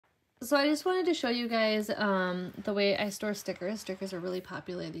So I just wanted to show you guys the way I store stickers. Stickers are really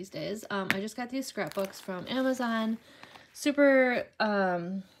popular these days. I just got these scrapbooks from Amazon. Super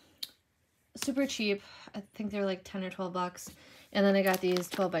super cheap. I think they're like 10 or 12 bucks. And then I got these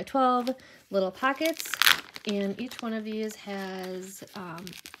 12 by 12 little pockets. And each one of these has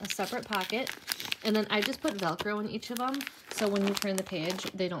a separate pocket. And then I just put Velcro in each of them, so when you turn the page,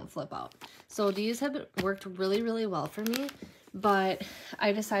 they don't flip out. So these have worked really, really well for me. But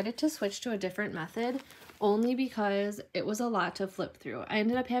I decided to switch to a different method only because it was a lot to flip through. I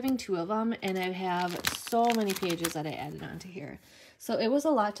ended up having 2 of them, and I have so many pages that I added onto here. So it was a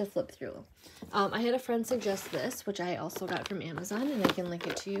lot to flip through. I had a friend suggest this, which I also got from Amazon, and I can link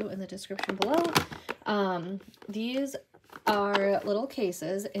it to you in the description below. These are little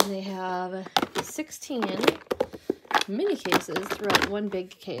cases, and they have 16 mini cases throughout one big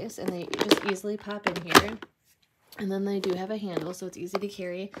case, and they just easily pop in here. And then they do have a handle, so it's easy to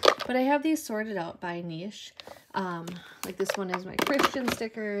carry. But I have these sorted out by niche. Like this one is my Christian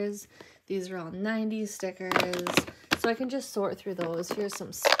stickers. These are all 90s stickers. So I can just sort through those. Here's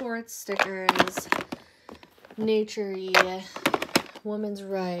some sports stickers, nature-y, women's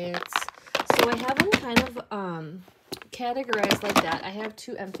rights. So I have them kind of categorized like that. I have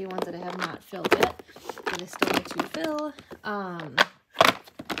 2 empty ones that I have not filled yet, but I still need to fill.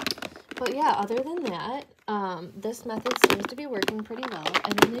 But yeah, other than that, this method seems to be working pretty well.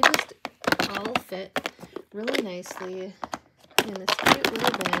 And then they just all fit really nicely in this cute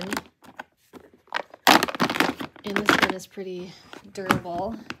little bin. And this bin is pretty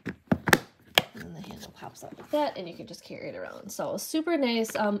durable. And then the handle pops up like that, and you can just carry it around. So super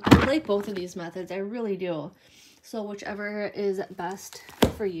nice. I like both of these methods. I really do. So whichever is best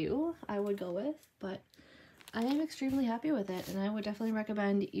for you, I would go with. But I am extremely happy with it, and I would definitely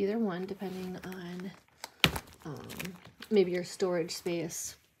recommend either one depending on maybe your storage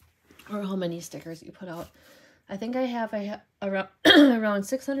space or how many stickers you put out. I think I have around around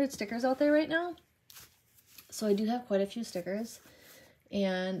 600 stickers out there right now, so I do have quite a few stickers,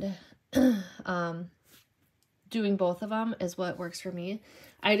 and doing both of them is what works for me.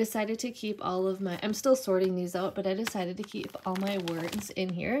 I decided to keep all of my, I'm still sorting these out, but I decided to keep all my words in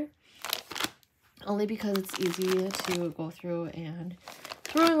here only because it's easy to go through, and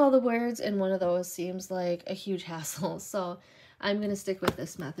throwing all the words in one of those seems like a huge hassle. So I'm going to stick with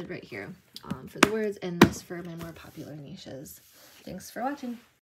this method right here for the words, and this for my more popular niches. Thanks for watching.